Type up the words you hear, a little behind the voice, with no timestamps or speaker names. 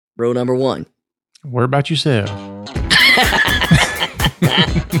Rule number 1. Worry about yourself.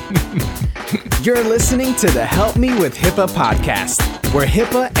 You're listening to the Help Me with HIPAA podcast, where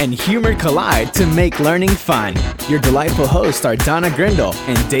HIPAA and humor collide to make learning fun. Your delightful hosts are Donna Grindle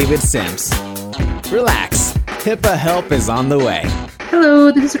and David Sims. Relax, HIPAA help is on the way.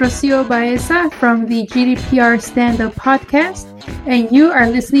 Hello, this is Rocio Baeza from the GDPR Stand-Up podcast, and you are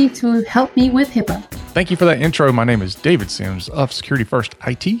listening to Help Me with HIPAA. Thank you for that intro. My name is David Sims of Security First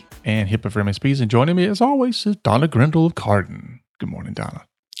IT and HIPAA for MSPs, and joining me as always is Donna Grindle of Carden. Good morning, Donna.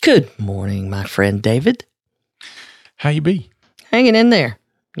 Good morning, my friend David. How you be? Hanging in there.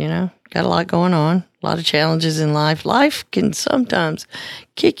 You know, got a lot going on, a lot of challenges in life. Life can sometimes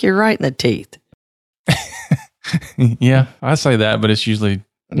kick you right in the teeth. Yeah, I say that, but it's usually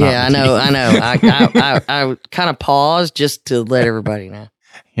not I know. I kind of paused just to let everybody know.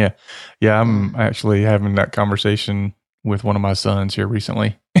 Yeah, I'm actually having that conversation with one of my sons here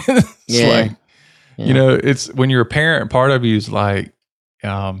recently. Like, you know, it's when you're a parent, part of you is like,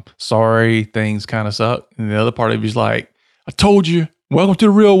 sorry, things kind of suck. And the other part of you is like, I told you, welcome to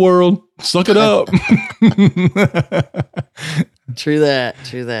the real world. Suck it up. True that.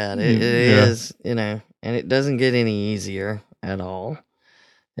 It is, you know, and it doesn't get any easier at all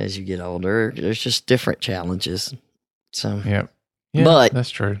as you get older. There's just different challenges. So, yeah, but that's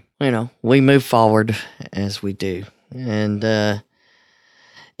true. You know, we move forward as we do. And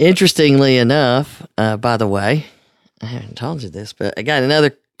interestingly enough, by the way, I haven't told you this, but I got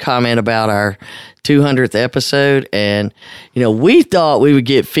another comment about our 200th episode. And, you know, we thought we would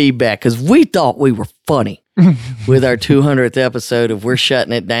get feedback because we thought we were funny with our 200th episode of We're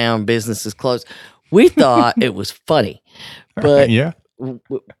Shutting It Down, Business is Closed. We thought it was funny. But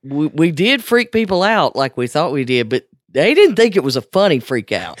we did freak people out like we thought we did, but they didn't think it was a funny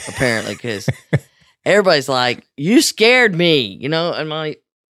freak out, apparently, because everybody's like, you scared me, you know? And I'm like,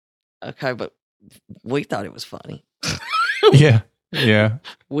 okay, but we thought it was funny. Yeah.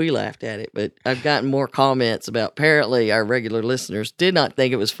 We laughed at it, but I've gotten more comments about apparently our regular listeners did not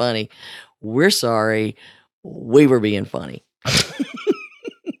think it was funny. We're sorry. We were being funny.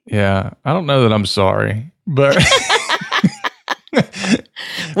 Yeah. I don't know that I'm sorry, but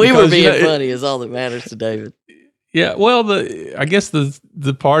we were being funny is all that matters to David. Yeah, well, I guess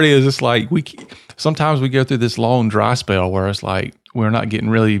the party is just like sometimes we go through this long dry spell where it's like we're not getting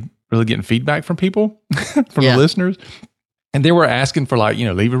really getting feedback from people, from the listeners, and they were asking for like, you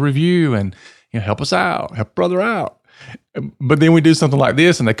know, leave a review and, you know, help us out, help brother out. But then we do something like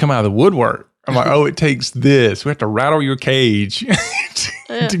this and they come out of the woodwork. I'm like, oh, it takes this. We have to rattle your cage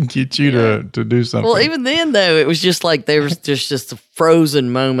to get you to do something. Well, even then though, it was just like there was just a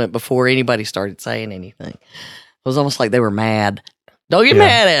frozen moment before anybody started saying anything. It was almost like they were mad. Don't get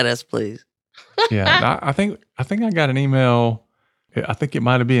mad at us, please. Yeah, I think I got an email. I think it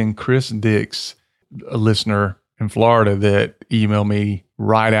might have been Chris Dix, a listener in Florida, that emailed me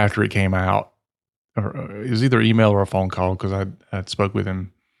right after it came out. Or it was either email or a phone call because I spoke with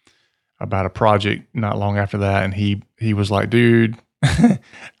him about a project not long after that, and he was like, "Dude,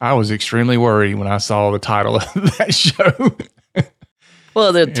 I was extremely worried when I saw the title of that show."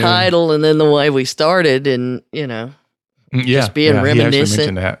 Well, the title and then the way we started and, you know, just being reminiscent. He actually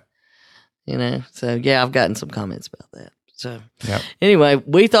mentioned that. You know, so I've gotten some comments about that. So anyway,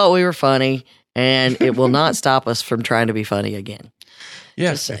 we thought we were funny and it will not stop us from trying to be funny again.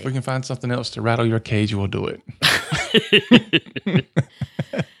 Yes, if we can find something else to rattle your cage, we'll do it.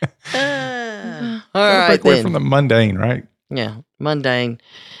 All right, break away from the mundane, right? Yeah, mundane.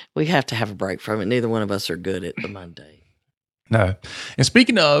 We have to have a break from it. Neither one of us are good at the mundane. No. And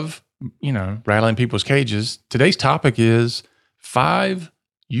speaking of, you know, rattling people's cages, today's topic is 5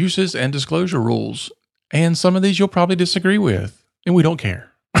 uses and disclosure rules. And some of these you'll probably disagree with, and we don't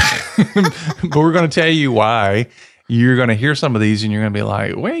care. But we're going to tell you why. You're going to hear some of these and you're going to be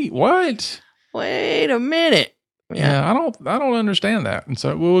like, wait, what? Wait a minute. Yeah, I don't understand that. And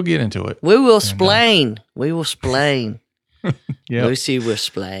so we'll get into it. We will explain. We will explain. Yeah. Lucy will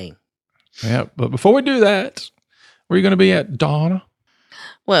explain. Yeah, but before we do that, where are you going to be at, Donna?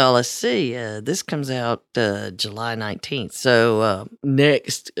 Well, let's see. This comes out July 19th. So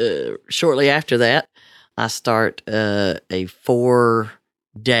next, shortly after that, I start a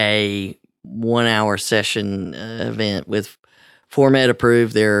 4-day, 1-hour session event with Format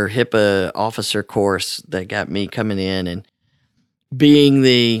Approved, their HIPAA officer course that got me coming in and being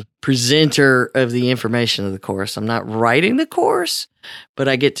the presenter of the information of the course. I'm not writing the course, but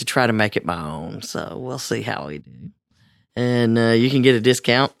I get to try to make it my own. So we'll see how we do. And you can get a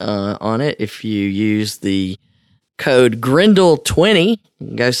discount on it if you use the code Grindle20. You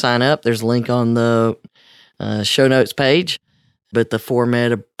can go sign up. There's a link on the show notes page. but the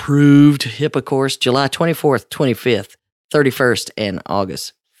format approved HIPAA course, July 24th, 25th, 31st, and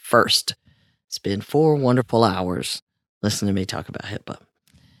August 1st. Spend 4 wonderful hours listening to me talk about HIPAA.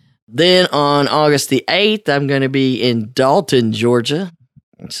 Then on August the 8th, I'm going to be in Dalton, Georgia.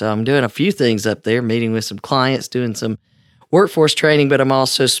 So I'm doing a few things up there, meeting with some clients, doing some workforce training, but I'm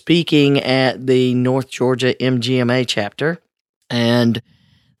also speaking at the North Georgia MGMA chapter. And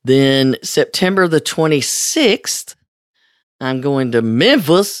then September the 26th, I'm going to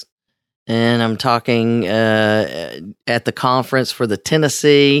Memphis, and I'm talking at the conference for the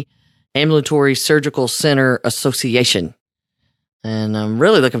Tennessee Ambulatory Surgical Center Association. And I'm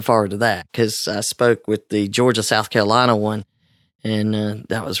really looking forward to that because I spoke with the Georgia, South Carolina one, and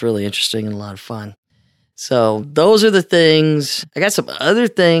that was really interesting and a lot of fun. So those are the things. I got some other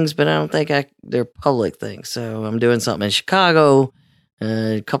things, but I don't think they're public things. So I'm doing something in Chicago,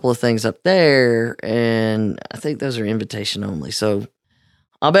 a couple of things up there, and I think those are invitation only. So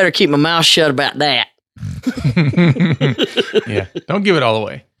I better keep my mouth shut about that. Yeah, don't give it all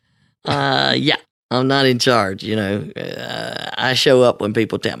away. Yeah, I'm not in charge. I show up when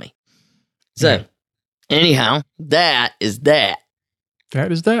people tell me. So anyhow, that is that.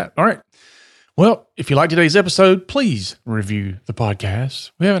 That is that. All right. Well, if you like today's episode, please review the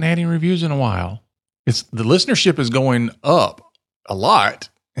podcast. We haven't had any reviews in a while. The listenership is going up a lot,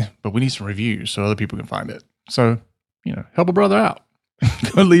 but we need some reviews so other people can find it. So, help a brother out.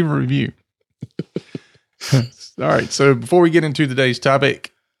 Go leave a review. All right. So before we get into today's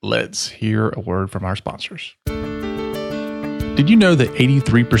topic, let's hear a word from our sponsors. Did you know that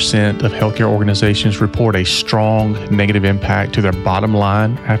 83% of healthcare organizations report a strong negative impact to their bottom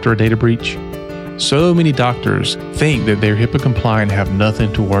line after a data breach? So many doctors think that they're HIPAA compliant and have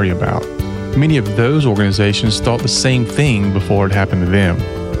nothing to worry about. Many of those organizations thought the same thing before it happened to them.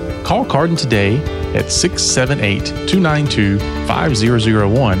 Call Cardin today at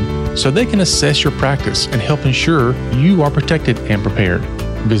 678-292-5001 so they can assess your practice and help ensure you are protected and prepared.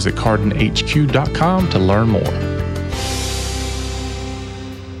 Visit cardinhq.com to learn more.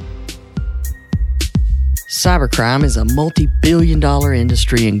 Cybercrime is a multi-billion-dollar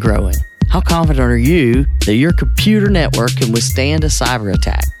industry and growing. How confident are you that your computer network can withstand a cyber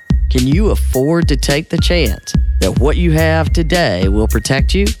attack? Can you afford to take the chance that what you have today will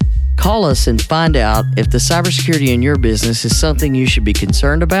protect you? Call us and find out if the cybersecurity in your business is something you should be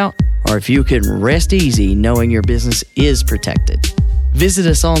concerned about, or if you can rest easy knowing your business is protected. Visit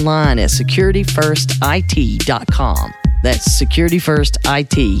us online at securityfirstit.com. That's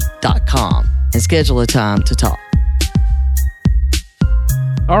securityfirstit.com and schedule a time to talk.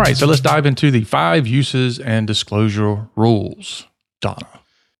 All right, so let's dive into the 5 uses and disclosure rules. Donna.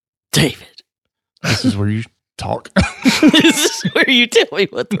 David. This is where you talk. This is where you tell me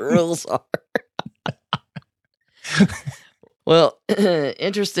what the rules are. Well,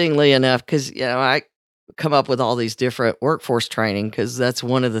 interestingly enough, because I come up with all these different workforce training, because that's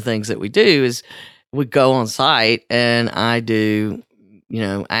one of the things that we do is we go on site and I do,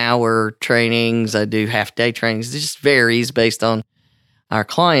 hour trainings. I do half-day trainings. It just varies based on our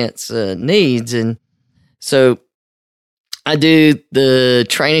clients' needs. And so I do the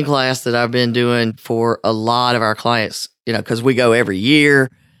training class that I've been doing for a lot of our clients, because we go every year,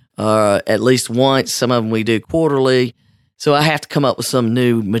 at least once. Some of them we do quarterly. So I have to come up with some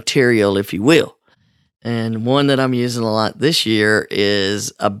new material, if you will. And one that I'm using a lot this year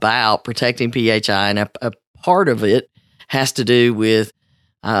is about protecting PHI. And a part of it has to do with,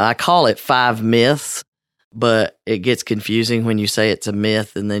 I call it 5 myths, but it gets confusing when you say it's a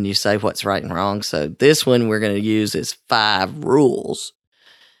myth and then you say what's right and wrong. So this one we're going to use is 5 rules.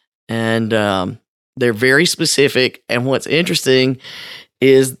 And they're very specific. And what's interesting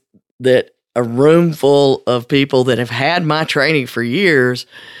is that a room full of people that have had my training for years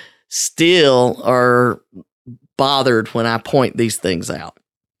still are bothered when I point these things out.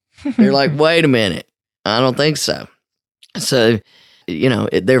 They're like, wait a minute, I don't think so. So,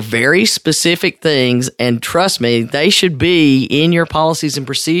 they're very specific things, and trust me, they should be in your policies and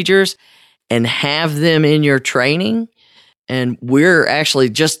procedures and have them in your training. And we're actually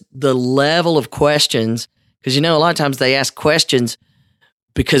just the level of questions, because, a lot of times they ask questions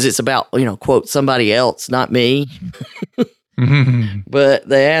because it's about, quote, somebody else, not me. But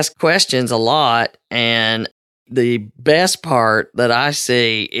they ask questions a lot. And the best part that I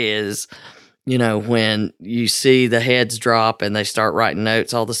see is, when you see the heads drop and they start writing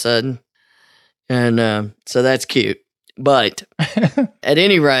notes all of a sudden. And so that's cute. But at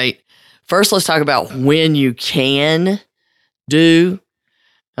any rate, first let's talk about when you can do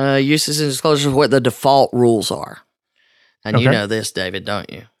uses and disclosures, what the default rules are. And you know this, David, don't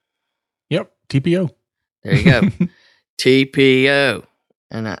you? Yep. TPO. There you go. TPO.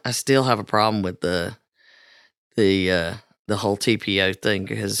 And I still have a problem with the whole TPO thing,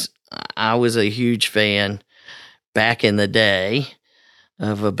 because I was a huge fan back in the day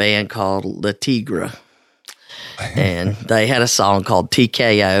of a band called La Tigra. And they had a song called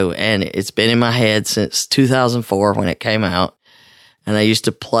TKO, and it's been in my head since 2004 when it came out. And I used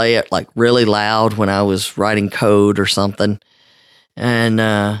to play it like really loud when I was writing code or something. And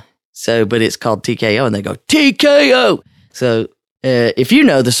but it's called TKO, and they go, TKO! So if you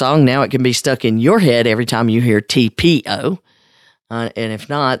know the song, now it can be stuck in your head every time you hear TPO. And if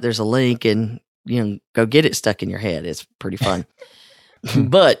not, there's a link, and go get it stuck in your head. It's pretty fun.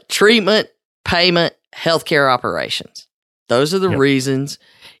 But treatment, payment, healthcare operations. Those are the reasons.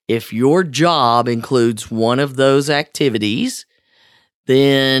 If your job includes one of those activities,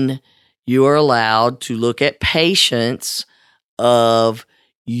 then you are allowed to look at patients of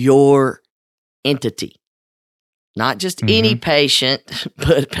your entity. Not just any patient,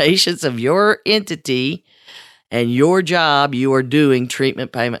 but patients of your entity, and your job, you are doing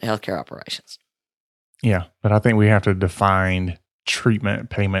treatment, payment, healthcare operations. Yeah, but I think we have to define treatment,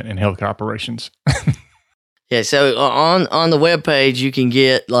 payment, and healthcare operations. Yeah, so on the webpage, you can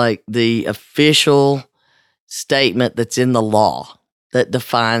get like the official statement that's in the law that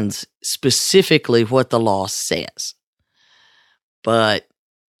defines specifically what the law says. But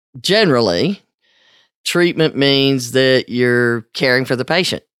generally, treatment means that you're caring for the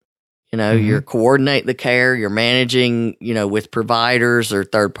patient. You're coordinating the care, you're managing, with providers or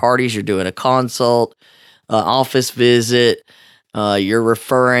third parties, you're doing a consult, office visit, you're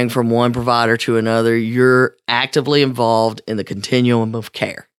referring from one provider to another. You're actively involved in the continuum of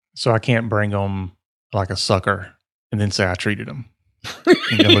care. So I can't bring them like a sucker and then say I treated them.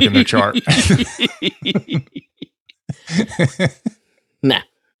 And then look in their chart. Nah.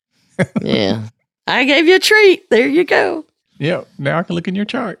 Yeah. I gave you a treat. There you go. Yeah. Now I can look in your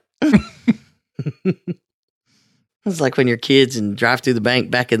chart. It's like when you're kids and drive through the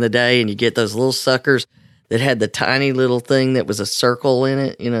bank back in the day, and you get those little suckers that had the tiny little thing that was a circle in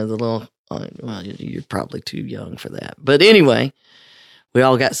it. The little, well, you're probably too young for that. But anyway, we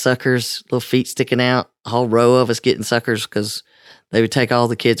all got suckers, little feet sticking out, a whole row of us getting suckers, because they would take all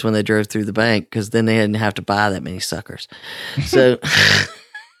the kids when they drove through the bank, because then they didn't have to buy that many suckers. So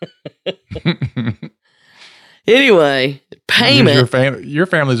anyway, payment. Your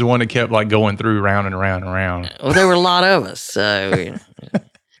family's the one that kept like going through round and round and round. Well, there were a lot of us. So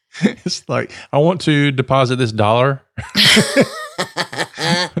it's like, I want to deposit this $1.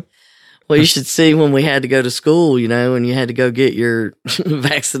 Well, you should see when we had to go to school, when you had to go get your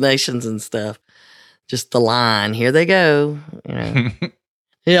vaccinations and stuff. Just the line. Here they go.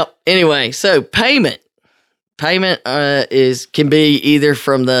 Yep. Anyway, so payment. Payment can be either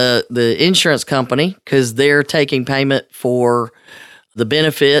from the insurance company, because they're taking payment for the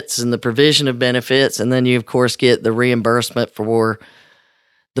benefits and the provision of benefits, and then you of course get the reimbursement for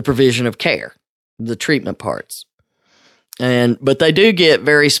the provision of care, the treatment parts. But they do get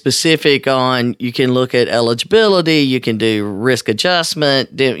very specific on, you can look at eligibility, you can do risk adjustment,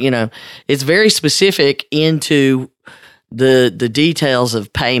 it's very specific into the details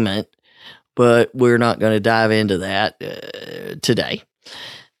of payment, but we're not going to dive into that today.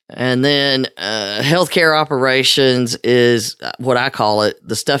 And then healthcare operations is what I call it,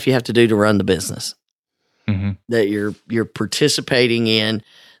 the stuff you have to do to run the business. That you're participating in,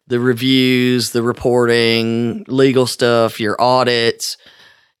 the reviews, the reporting, legal stuff, your audits,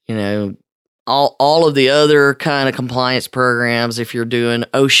 all of the other kind of compliance programs. If you're doing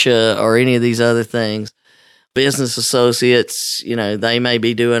OSHA or any of these other things, business associates, they may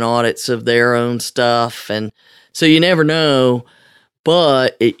be doing audits of their own stuff. And so you never know,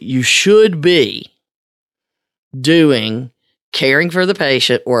 but you should be doing caring for the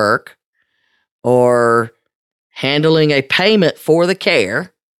patient work, or handling a payment for the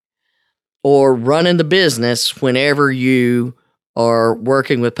care, or running the business whenever you are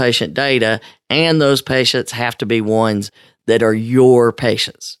working with patient data, and those patients have to be ones that are your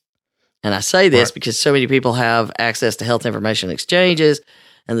patients. And I say this because so many people have access to health information exchanges,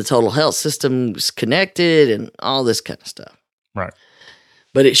 and the total health system's connected, and all this kind of stuff. Right.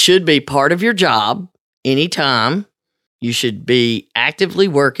 But it should be part of your job anytime. You should be actively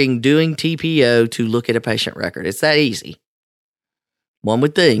working, doing TPO to look at a patient record. It's that easy. One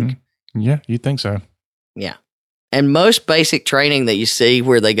would think. Yeah, you'd think so. Yeah. And most basic training that you see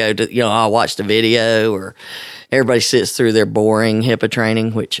where they go to, I'll watch the video, or everybody sits through their boring HIPAA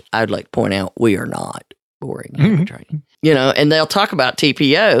training, which I'd like to point out, we are not boring HIPAA training. And they'll talk about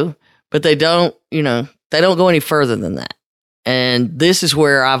TPO, but they don't go any further than that. And this is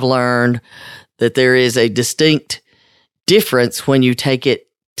where I've learned that there is a distinct difference when you take it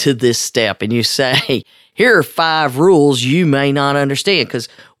to this step and you say, here are 5 rules you may not understand. Because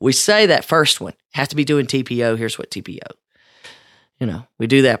we say that first one, have to be doing TPO. Here's what TPO. We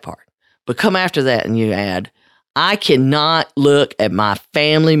do that part. But come after that and you add, I cannot look at my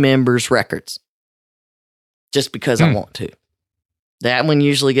family members' records just because I want to. That one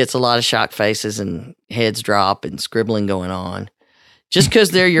usually gets a lot of shock faces and heads drop and scribbling going on. Just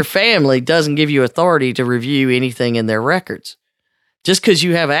because they're your family doesn't give you authority to review anything in their records. Just because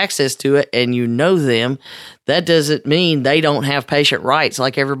you have access to it and you know them, that doesn't mean they don't have patient rights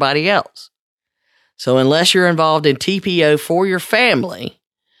like everybody else. So unless you're involved in TPO for your family,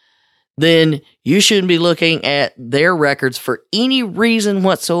 then you shouldn't be looking at their records for any reason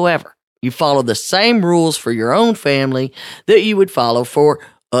whatsoever. You follow the same rules for your own family that you would follow for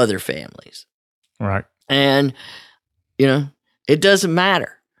other families. Right. And, it doesn't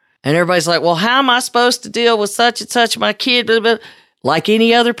matter. And everybody's like, well, how am I supposed to deal with such and such, my kid? Blah, blah. Like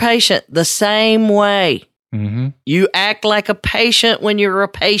any other patient, the same way. Mm-hmm. You act like a patient when you're a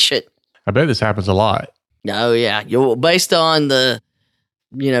patient. I bet this happens a lot. Oh, yeah. Based on the,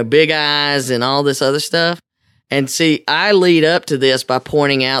 big eyes and all this other stuff. And see, I lead up to this by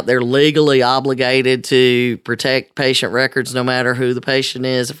pointing out they're legally obligated to protect patient records no matter who the patient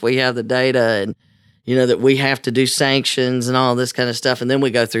is if we have the data, and, that we have to do sanctions and all this kind of stuff. And then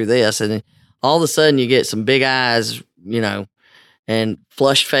we go through this, and all of a sudden you get some big eyes, and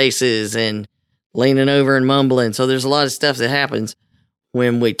flushed faces and leaning over and mumbling. So there's a lot of stuff that happens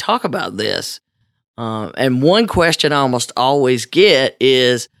when we talk about this. And one question I almost always get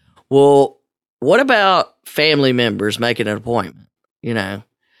is, well, what about family members making an appointment?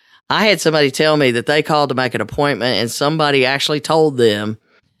 I had somebody tell me that they called to make an appointment and somebody actually told them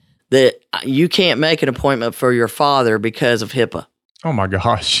that you can't make an appointment for your father because of HIPAA. Oh my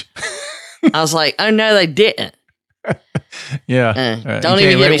gosh. I was like, oh no, they didn't. Yeah. Don't you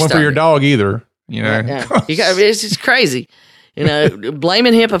even can't get me one started. for your dog either. It's just crazy.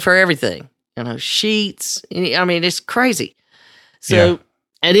 Blaming HIPAA for everything. Sheets. It's crazy. So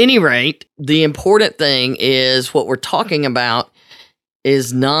at any rate, the important thing is what we're talking about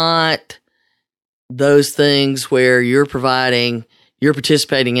is not those things where you're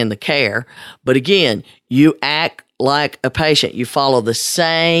participating in the care. But again, you act like a patient. You follow the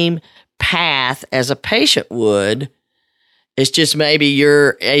same path as a patient would. It's just maybe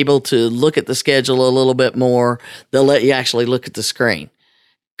you're able to look at the schedule a little bit more. They'll let you actually look at the screen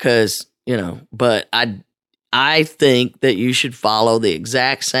because, but I think that you should follow the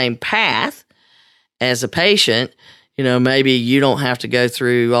exact same path as a patient. Maybe you don't have to go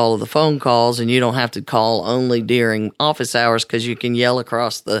through all of the phone calls and you don't have to call only during office hours because you can yell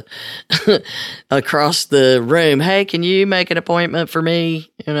across the across the room, hey, can you make an appointment for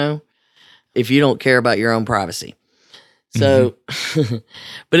me? If you don't care about your own privacy. So,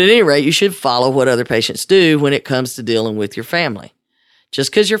 but at any rate, you should follow what other patients do when it comes to dealing with your family.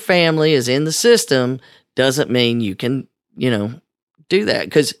 Just because your family is in the system doesn't mean you can, do that.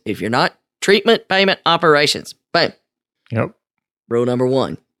 Because if you're not, treatment, payment, operations, bam. Yep. Rule number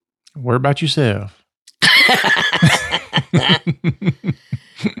 1. Worry about yourself.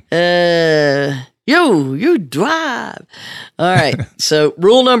 You drive. All right. So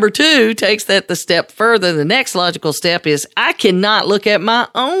rule number 2 takes that the step further. The next logical step is I cannot look at my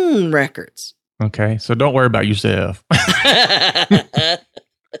own records. Okay. So don't worry about yourself.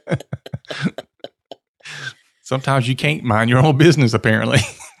 Sometimes you can't mind your own business, apparently.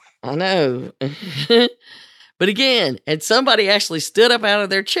 I know. But again, and somebody actually stood up out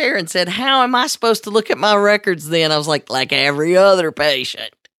of their chair and said, how am I supposed to look at my records then? I was like every other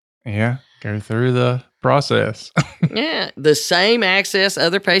patient. Yeah. Go through the process. Yeah. The same access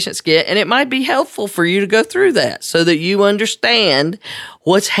other patients get. And it might be helpful for you to go through that so that you understand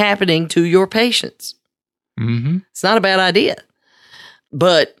what's happening to your patients. Mm-hmm. It's not a bad idea.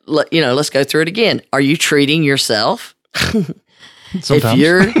 But, let's go through it again. Are you treating yourself? Sometimes.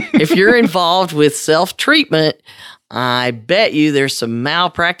 If you're involved with self-treatment, I bet you there's some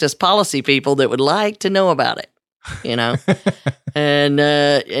malpractice policy people that would like to know about it, and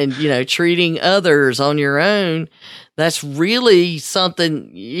treating others on your own. That's really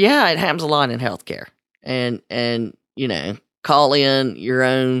something. Yeah, it happens a lot in healthcare, and call in your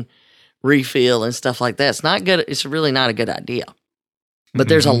own refill and stuff like that. It's not good. It's really not a good idea. But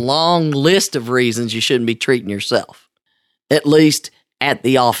there's a long list of reasons you shouldn't be treating yourself. At least at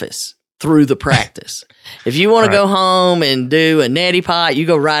the office, through the practice. If you want to go home and do a neti pot, you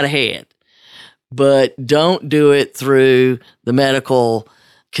go right ahead. But don't do it through the medical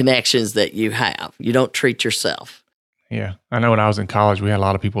connections that you have. You don't treat yourself. Yeah. I know when I was in college, we had a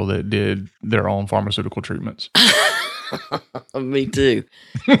lot of people that did their own pharmaceutical treatments. Me too.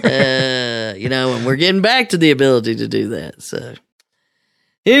 And we're getting back to the ability to do that. So,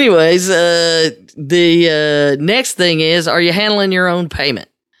 anyways, the next thing is, are you handling your own payment?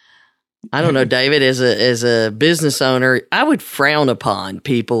 I don't know, David, as a business owner, I would frown upon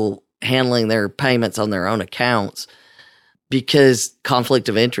people handling their payments on their own accounts because conflict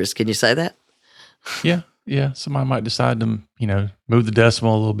of interest. Can you say that? Yeah. Somebody might decide to, move the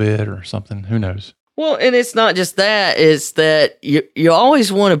decimal a little bit or something. Who knows? Well, and it's not just that. It's that you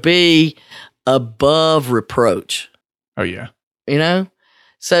always want to be above reproach. Oh, yeah.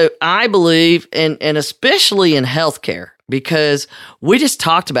 So I believe, and especially in healthcare, because we just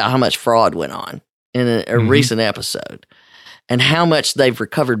talked about how much fraud went on in a recent episode and how much they've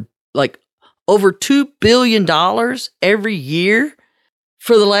recovered, like over $2 billion every year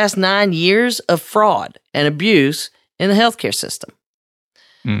for the last 9 years of fraud and abuse in the healthcare system.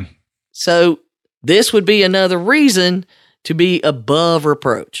 So this would be another reason to be above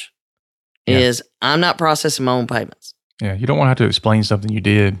reproach is I'm not processing my own payments. Yeah, you don't want to have to explain something you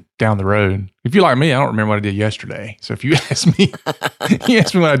did down the road. If you're like me, I don't remember what I did yesterday. So if you ask me,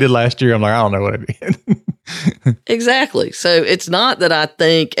 what I did last year, I'm like, I don't know what I did. Exactly. So it's not that I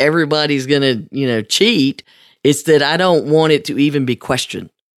think everybody's going to, cheat. It's that I don't want it to even be questioned.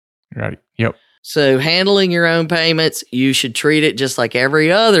 Right. Yep. So handling your own payments, you should treat it just like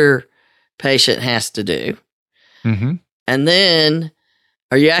every other patient has to do. Mm-hmm. And then,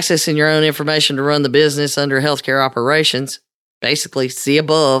 are you accessing your own information to run the business under healthcare operations? Basically, see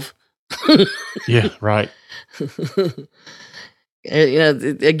above. Yeah, right.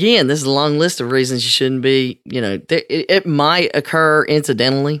 Again, this is a long list of reasons you shouldn't be, it might occur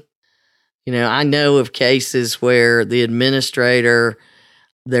incidentally. I know of cases where the administrator,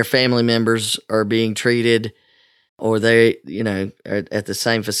 their family members are being treated, or they, are at the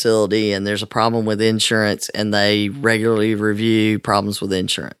same facility and there's a problem with insurance and they regularly review problems with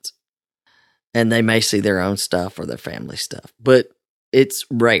insurance. And they may see their own stuff or their family stuff, but it's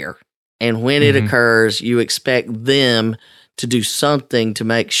rare. And when it occurs, you expect them to do something to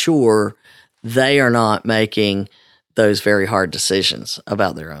make sure they are not making those very hard decisions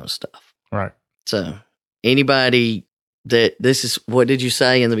about their own stuff. Right. So anybody this is, what did you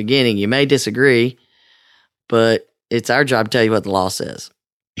say in the beginning? You may disagree, but it's our job to tell you what the law says.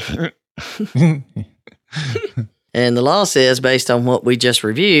 And the law says, based on what we just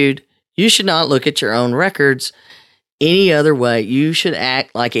reviewed, you should not look at your own records any other way. You should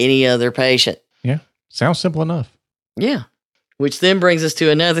act like any other patient. Yeah. Sounds simple enough. Yeah. Which then brings us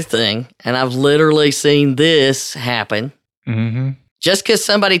to another thing. And I've literally seen this happen. Mm-hmm. Just because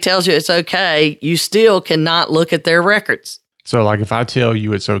somebody tells you it's okay, you still cannot look at their records. So like if I tell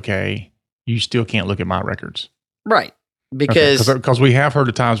you it's okay, you still can't look at my records. Right. Because we have heard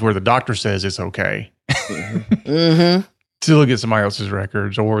of times where the doctor says it's okay to look at somebody else's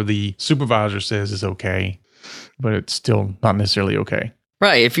records, or the supervisor says it's okay, but it's still not necessarily okay.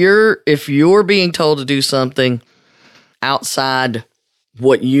 Right. If you're being told to do something outside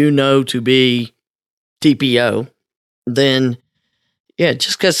what you know to be TPO, then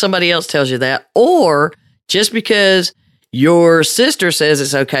just because somebody else tells you that, or just because your sister says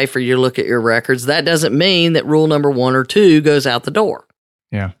it's okay for you to look at your records, that doesn't mean that rule number 1 or 2 goes out the door.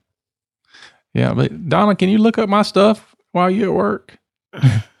 Yeah. Yeah. But Donna, can you look up my stuff while you're at work?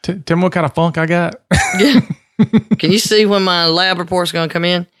 Tell me what kind of funk I got. Yeah. Can you see when my lab report's going to come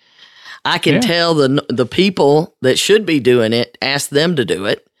in? I can tell the people that should be doing it, ask them to do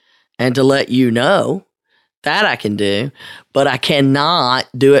it, and to let you know. That I can do, but I cannot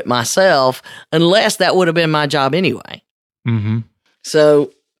do it myself unless that would have been my job anyway. Mm-hmm.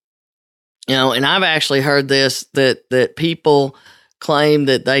 So, and I've actually heard this, that people claim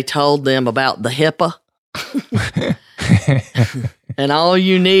that they told them about the HIPAA. And all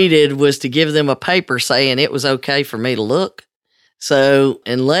you needed was to give them a paper saying it was okay for me to look. So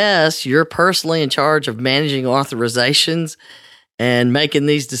unless you're personally in charge of managing authorizations and making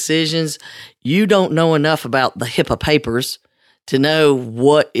these decisions, you don't know enough about the HIPAA papers to know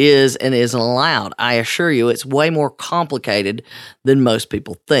what is and isn't allowed. I assure you, it's way more complicated than most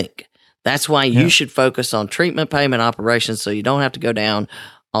people think. That's why you should focus on treatment payment operations so you don't have to go down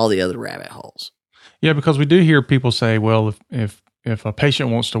all the other rabbit holes. Yeah, because we do hear people say, well, if a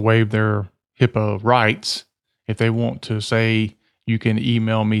patient wants to waive their HIPAA rights, if they want to say, you can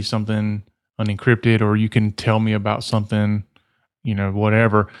email me something unencrypted, or you can tell me about something,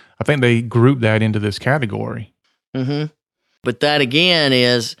 whatever. I think they group that into this category. Mm-hmm. But that again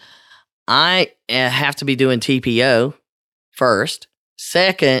is, I have to be doing TPO first.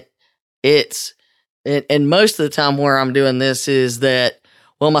 Second, and most of the time where I'm doing this is that,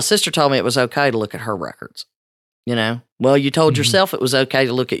 well, my sister told me it was okay to look at her records. You know, well, you told yourself it was okay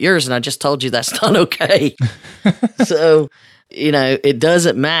to look at yours, and I just told you that's not okay. So, you know, it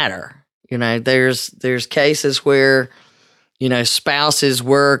doesn't matter. You know, there's cases where, you know, spouses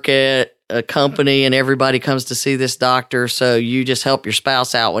work at a company and everybody comes to see this doctor, so you just help your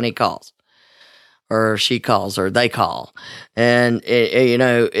spouse out when he calls or she calls or they call. And,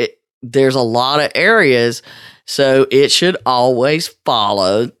 there's a lot of areas, so it should always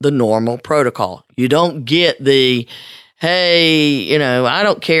follow the normal protocol. You don't get the, hey, you know, I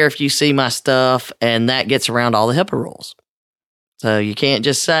don't care if you see my stuff, and that gets around all the HIPAA rules. So you can't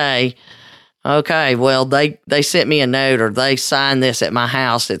just say, okay, well, they sent me a note or they signed this at my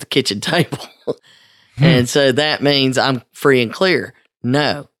house at the kitchen table. And so that means I'm free and clear.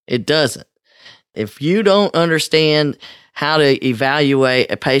 No, it doesn't. If you don't understand how to evaluate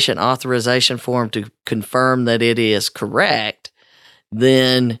a patient authorization form to confirm that it is correct,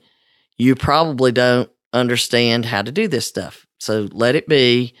 then you probably don't understand how to do this stuff. So let it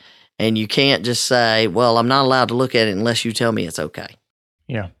be. And you can't just say, well, I'm not allowed to look at it unless you tell me it's okay.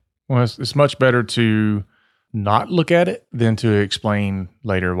 Yeah. Well, it's much better to not look at it than to explain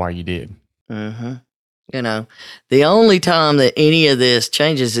later why you did. Mm-hmm. You know, the only time that any of this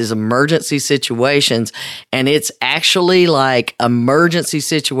changes is emergency situations. And it's actually like emergency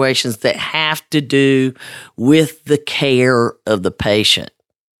situations that have to do with the care of the patient,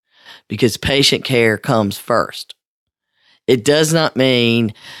 because patient care comes first. It does not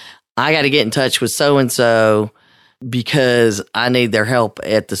mean I got to get in touch with so-and-so because I need their help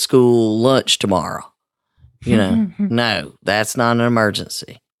at the school lunch tomorrow. You know, no, that's not an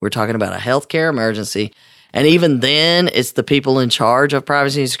emergency. We're talking about a healthcare emergency. And even then, it's the people in charge of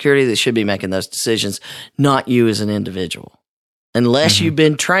privacy and security that should be making those decisions, not you as an individual. Unless you've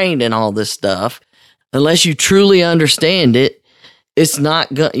been trained in all this stuff, unless you truly understand it, it's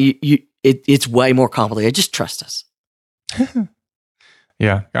not going. It's way more complicated. Just trust us.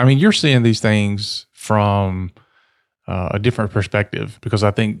 Yeah, I mean, you're seeing these things from a different perspective, because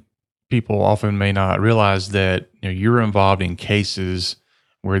I think people often may not realize that you're involved in cases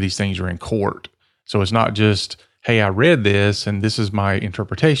where these things are in court. So it's not just, hey, I read this and this is my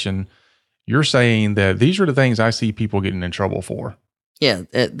interpretation. You're saying that these are the things I see people getting in trouble for. Yeah,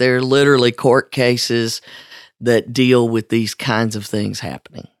 they're literally court cases that deal with these kinds of things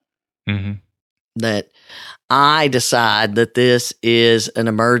happening. Mm-hmm. That I decide that this is an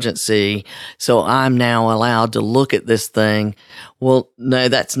emergency, so I'm now allowed to look at this thing. Well, no,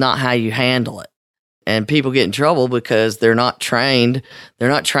 that's not how you handle it. And people get in trouble because they're not trained. They're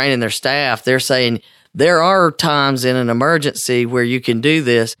not training their staff. They're saying there are times in an emergency where you can do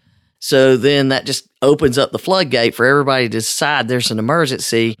this. So then that just opens up the floodgate for everybody to decide there's an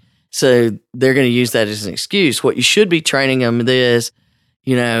emergency. So they're going to use that as an excuse. What you should be training them is,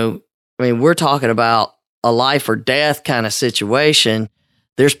 we're talking about a life or death kind of situation.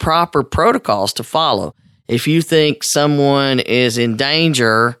 There's proper protocols to follow. If you think someone is in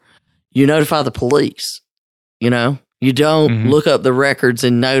danger, you notify the police. You don't look up the records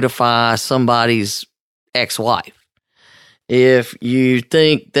and notify somebody's ex-wife. If you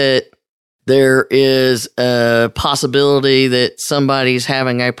think that there is a possibility that somebody's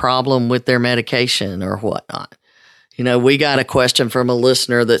having a problem with their medication or whatnot. We got a question from a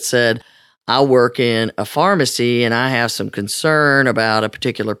listener that said, I work in a pharmacy and I have some concern about a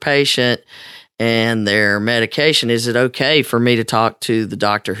particular patient and their medication. Is it okay for me to talk to the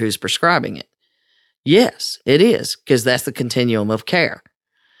doctor who's prescribing it? Yes, it is, because that's the continuum of care.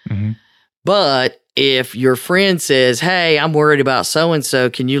 Mm-hmm. But if your friend says, hey, I'm worried about so-and-so,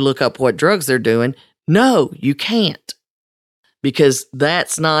 can you look up what drugs they're doing? No, you can't, because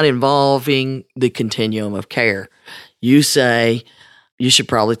that's not involving the continuum of care. You say you should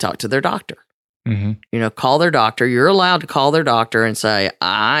probably talk to their doctor. Mm-hmm. Call their doctor. You're allowed to call their doctor and say,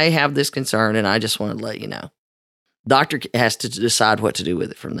 I have this concern and I just want to let you know. Doctor has to decide what to do with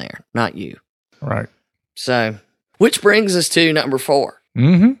it from there, not you. Right. So, which brings us to number 4.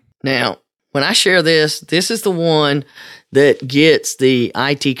 Mm-hmm. Now, when I share this is the one that gets the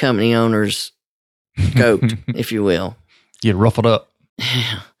IT company owners goat, if you will. Get ruffled up.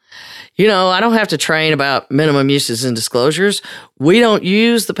 I don't have to train about minimum uses and disclosures. We don't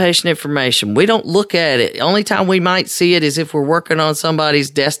use the patient information. We don't look at it. The only time we might see it is if we're working on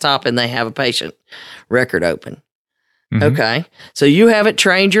somebody's desktop and they have a patient record open. Mm-hmm. Okay. So you haven't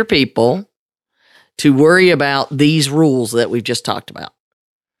trained your people to worry about these rules that we've just talked about.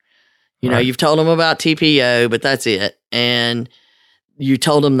 You've told them about TPO, but that's it. And you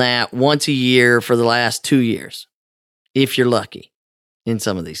told them that once a year for the last 2 years, if you're lucky in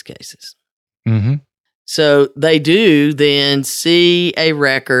some of these cases. Mm-hmm. So they do then see a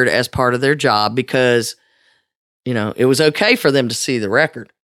record as part of their job, because it was okay for them to see the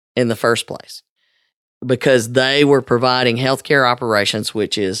record in the first place because they were providing healthcare operations,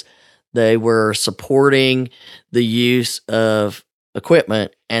 which is they were supporting the use of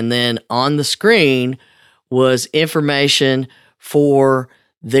equipment. And then on the screen was information for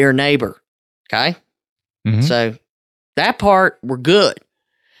their neighbor. Okay. Mhm. So that part, we're good.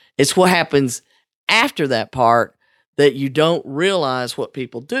 It's what happens after that part that you don't realize what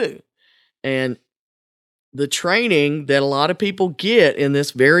people do. And the training that a lot of people get in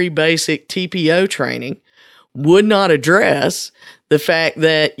this very basic TPO training would not address the fact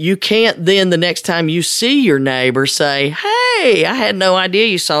that you can't then the next time you see your neighbor say, hey, I had no idea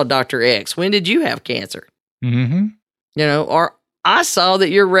you saw Dr. X. When did you have cancer? Mm-hmm. Or I saw that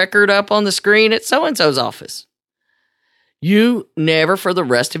your record up on the screen at so-and-so's office. You never for the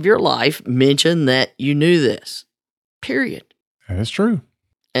rest of your life mention that you knew this, period. That is true.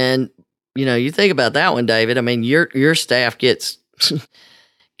 And, you think about that one, David. I mean, your staff gets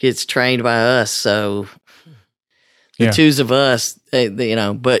trained by us. So the twos of us,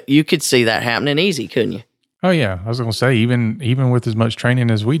 but you could see that happening easy, couldn't you? Oh yeah. I was going to say, even with as much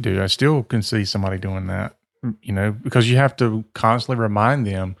training as we do, I still can see somebody doing that, because you have to constantly remind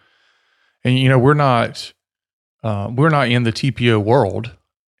them. And, we're not in the TPO world,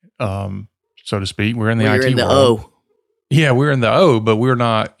 so to speak. We're in the IT in the world. O. Yeah, we're in the O, but we're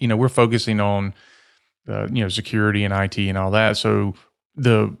not, we're focusing on, security and IT and all that. So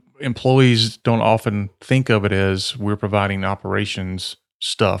the employees don't often think of it as we're providing operations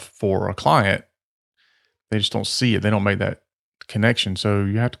stuff for a client. They just don't see it. They don't make that connection. So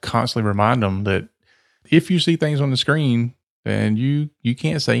you have to constantly remind them that if you see things on the screen, then you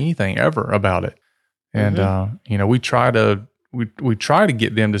can't say anything ever about it. And, we try to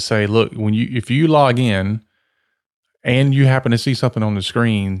get them to say, look, if you log in and you happen to see something on the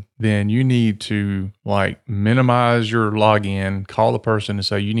screen, then you need to minimize your login, call the person and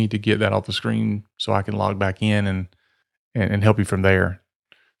say, you need to get that off the screen so I can log back in and help you from there.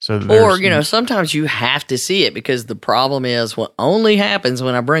 So, sometimes you have to see it because the problem is what only happens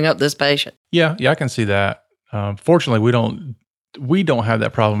when I bring up this patient. Yeah, I can see that. Fortunately, we don't have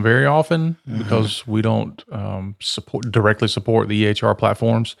that problem very often because we don't directly support the EHR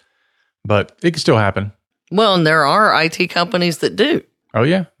platforms, but it can still happen. Well, and there are IT companies that do. Oh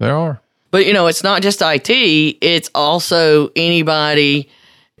yeah, there are. But it's not just IT, it's also anybody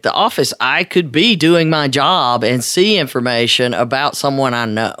at the office. I could be doing my job and see information about someone I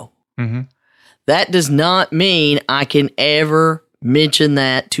know. Mm-hmm. That does not mean I can ever mention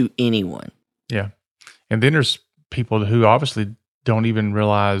that to anyone. Yeah. And then there's people who obviously don't even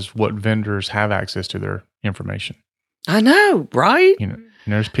realize what vendors have access to their information. I know, right? And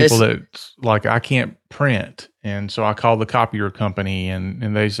there's people that I can't print. And so I call the copier company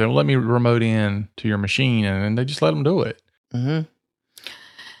and they say, well, let me remote in to your machine. And then they just let them do it. Mm-hmm.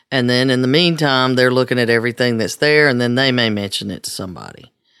 And then in the meantime, they're looking at everything that's there and then they may mention it to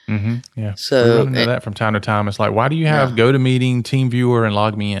somebody. Mm-hmm. Yeah. So we run into that from time to time. It's like, why do you have GoToMeeting, TeamViewer, and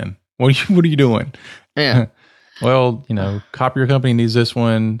Log Me In? What are you doing? Yeah. Well, copier company needs this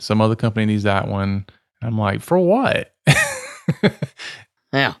one. Some other company needs that one. And I'm like, for what?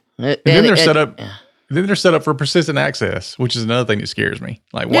 Yeah. Then they're set up. Yeah. Then they're set up for persistent access, which is another thing that scares me.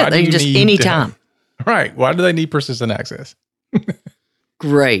 Why do you need anytime? Right? Why do they need persistent access?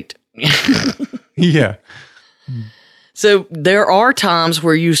 Great. Yeah. So there are times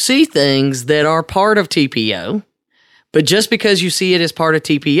where you see things that are part of TPO, but just because you see it as part of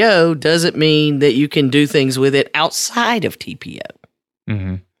TPO doesn't mean that you can do things with it outside of TPO.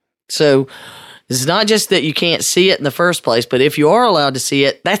 Mm-hmm. So it's not just that you can't see it in the first place, but if you are allowed to see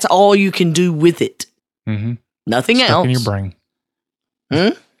it, that's all you can do with it. Mm-hmm. Nothing else. Stuck in your brain.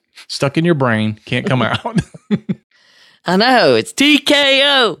 Stuck in your brain. Can't come out. I know. It's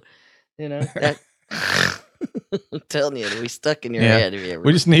TKO. I'm telling you, it'll be stuck in your head. If you ever...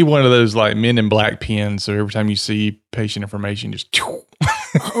 We just need one of those Men in Black pens. So every time you see patient information, just. Oh,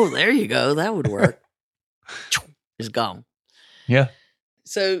 there you go. That would work. It's gone. Yeah.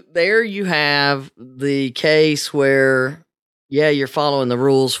 So there you have the case where, you're following the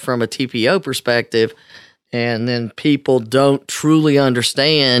rules from a TPO perspective, and then people don't truly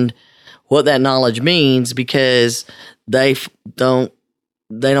understand what that knowledge means because they don't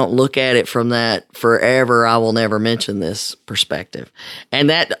look at it from that forever, I will never mention this perspective. And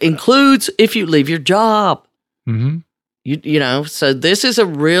that includes if you leave your job. Mm-hmm. So this is a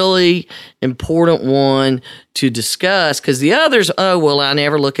really important one to discuss because the others, I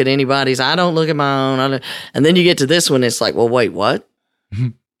never look at anybody's. I don't look at my own. And then you get to this one, it's like, well, wait, what?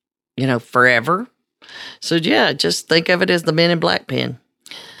 Mm-hmm. Forever. So just think of it as the Men in Black pen.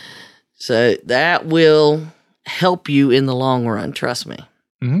 So that will help you in the long run. Trust me.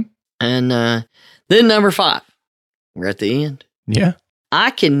 Mm-hmm. And then number 5, we're at the end. Yeah.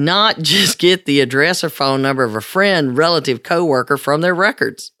 I cannot just get the address or phone number of a friend, relative, coworker from their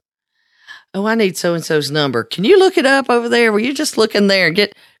records. Oh, I need so-and-so's number. Can you look it up over there? Will you just look in there and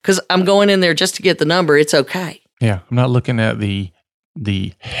get, because I'm going in there just to get the number. It's okay. Yeah. I'm not looking at the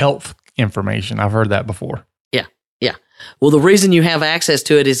health information. I've heard that before. Yeah. Yeah. Well, the reason you have access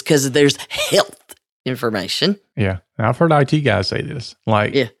to it is because there's health information. Yeah. And I've heard IT guys say this.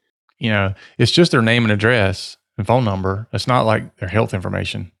 Like, Yeah. you know, it's just their name and address and phone number. It's not like their health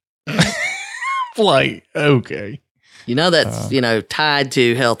information. Like, okay. You know, that's, tied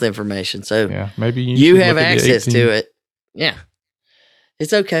to health information. So Yeah. Maybe you should have look at the access 18. to it. Yeah.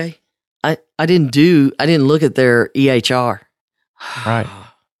 It's okay. I didn't look at their EHR. Right.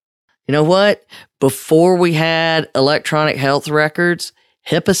 You know what? Before we had electronic health records,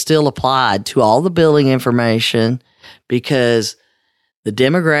 HIPAA still applied to all the billing information because the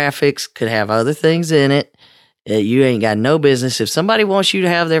demographics could have other things in it. You ain't got no business. If somebody wants you to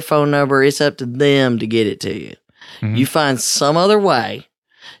have their phone number, it's up to them to get it to you. Mhm. You find some other way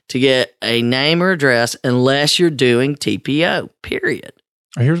to get a name or address unless you're doing TPO, period.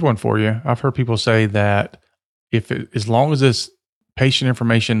 Here's one for you. I've heard people say that as long as it's patient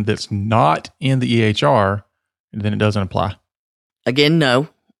information that's not in the EHR, then it doesn't apply. Again, no.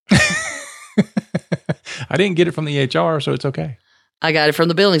 I didn't get it from the EHR, so it's okay. I got it from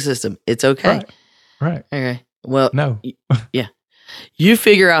the billing system. It's okay. Right. Okay. Well, No. you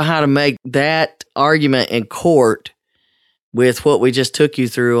figure out how to make that argument in court with what we just took you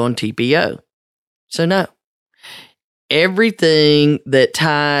through on TPO. So no. Everything that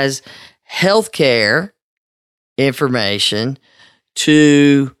ties healthcare information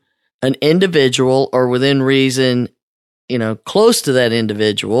to an individual or within reason, close to that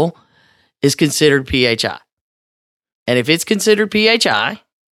individual is considered PHI. And if it's considered PHI,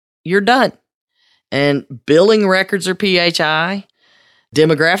 you're done. And billing records are PHI.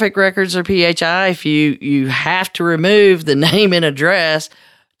 Demographic records are PHI. If you have to remove the name and address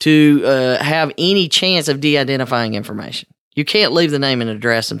to have any chance of de-identifying information. You can't leave the name and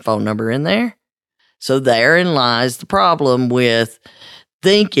address and phone number in there. So therein lies the problem with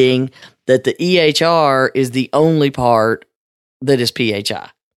thinking that the EHR is the only part that is PHI.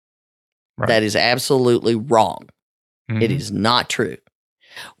 Right. That is absolutely wrong. Mhm. It is not true.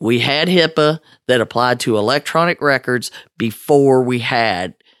 We had HIPAA that applied to electronic records before we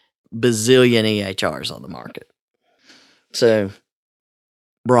had bazillion EHRs on the market. So,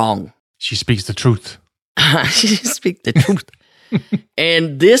 wrong. She speaks the truth. Speak the truth.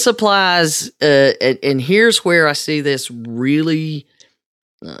 And this applies, and here's where I see this really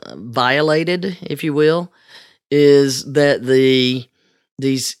violated, if you will, is that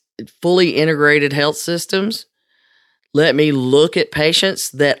these fully integrated health systems let me look at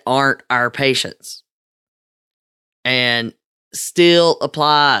patients that aren't our patients, and still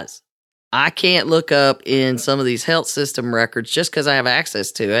applies. I can't look up in some of these health system records just because I have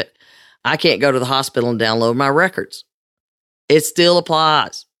access to it. I can't go to the hospital and download my records. It still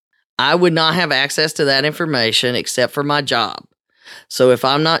applies. I would not have access to that information except for my job. So if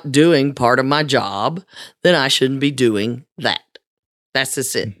I'm not doing part of my job, then I shouldn't be doing that. That's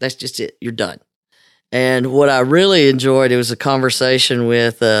just it. That's just it. You're done. And what I really enjoyed, it was a conversation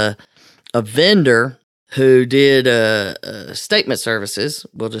with a vendor who did statement services,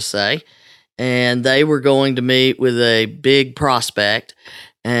 we'll just say, and they were going to meet with a big prospect,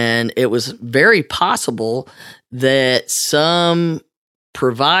 and it was very possible that some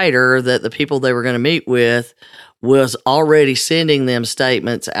provider that the people they were going to meet with was already sending them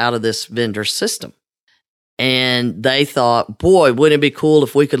statements out of this vendor system. And they thought, boy, wouldn't it be cool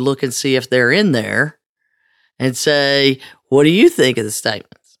if we could look and see if they're in there and say, what do you think of the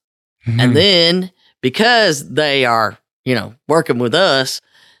statements? Mm-hmm. And then because they are, working with us,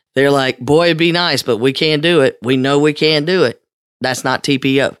 they're like, boy, it'd be nice, but we can't do it. We know we can't do it. That's not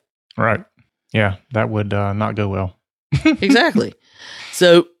TPO. Right. Yeah, that would not go well. Exactly.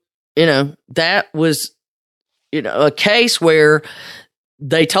 So, that was, a case where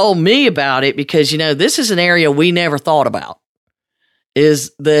they told me about it because, this is an area we never thought about,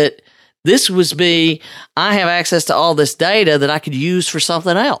 is that this was I have access to all this data that I could use for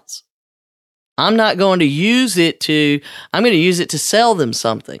something else. I'm not going to use it I'm going to use it to sell them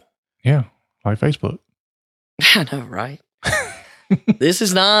something. Yeah, like Facebook. I know, right?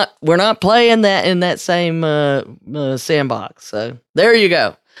 We're not playing that in that same sandbox. So there you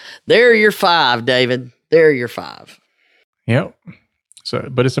go. There are your 5, David. There are your 5. Yep. So,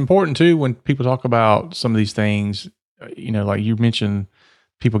 but it's important too when people talk about some of these things, like you mentioned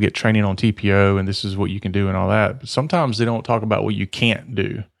people get training on TPO and this is what you can do and all that. But sometimes they don't talk about what you can't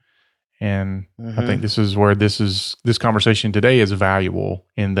do. And I think this is where this conversation today is valuable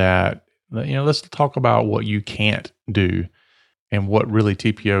in that, let's talk about what you can't do and what really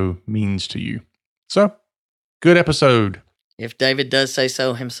TPO means to you. So, good episode. If David does say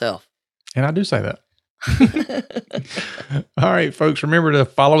so himself. And I do say that. All right, folks, remember to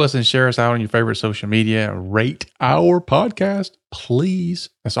follow us and share us out on your favorite social media. Rate our podcast, please.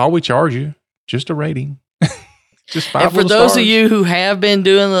 That's all we charge you. Just a rating. Just 5 And for those stars. of you who have been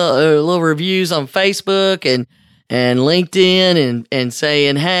doing the little reviews on Facebook and LinkedIn and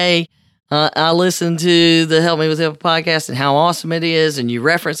saying, hey, I listened to the Help Me With HIPAA podcast and how awesome it is, and you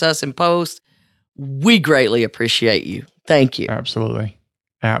reference us in post, we greatly appreciate you. Thank you. Absolutely.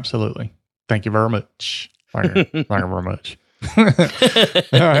 Thank you very much. Thank you very much. All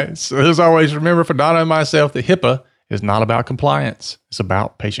right. So as always, remember for Donna and myself that HIPAA is not about compliance. It's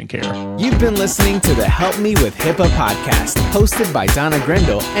about patient care. You've been listening to the Help Me With HIPAA podcast, hosted by Donna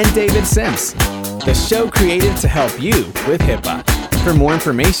Grindle and David Sims. The show created to help you with HIPAA. For more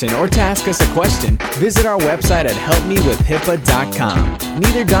information or to ask us a question, visit our website at helpmewithhipaa.com.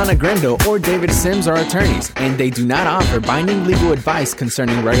 Neither Donna Grindle or David Sims are attorneys, and they do not offer binding legal advice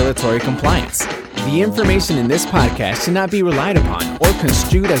concerning regulatory compliance. The information in this podcast should not be relied upon or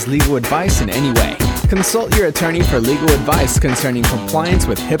construed as legal advice in any way. Consult your attorney for legal advice concerning compliance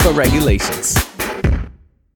with HIPAA regulations.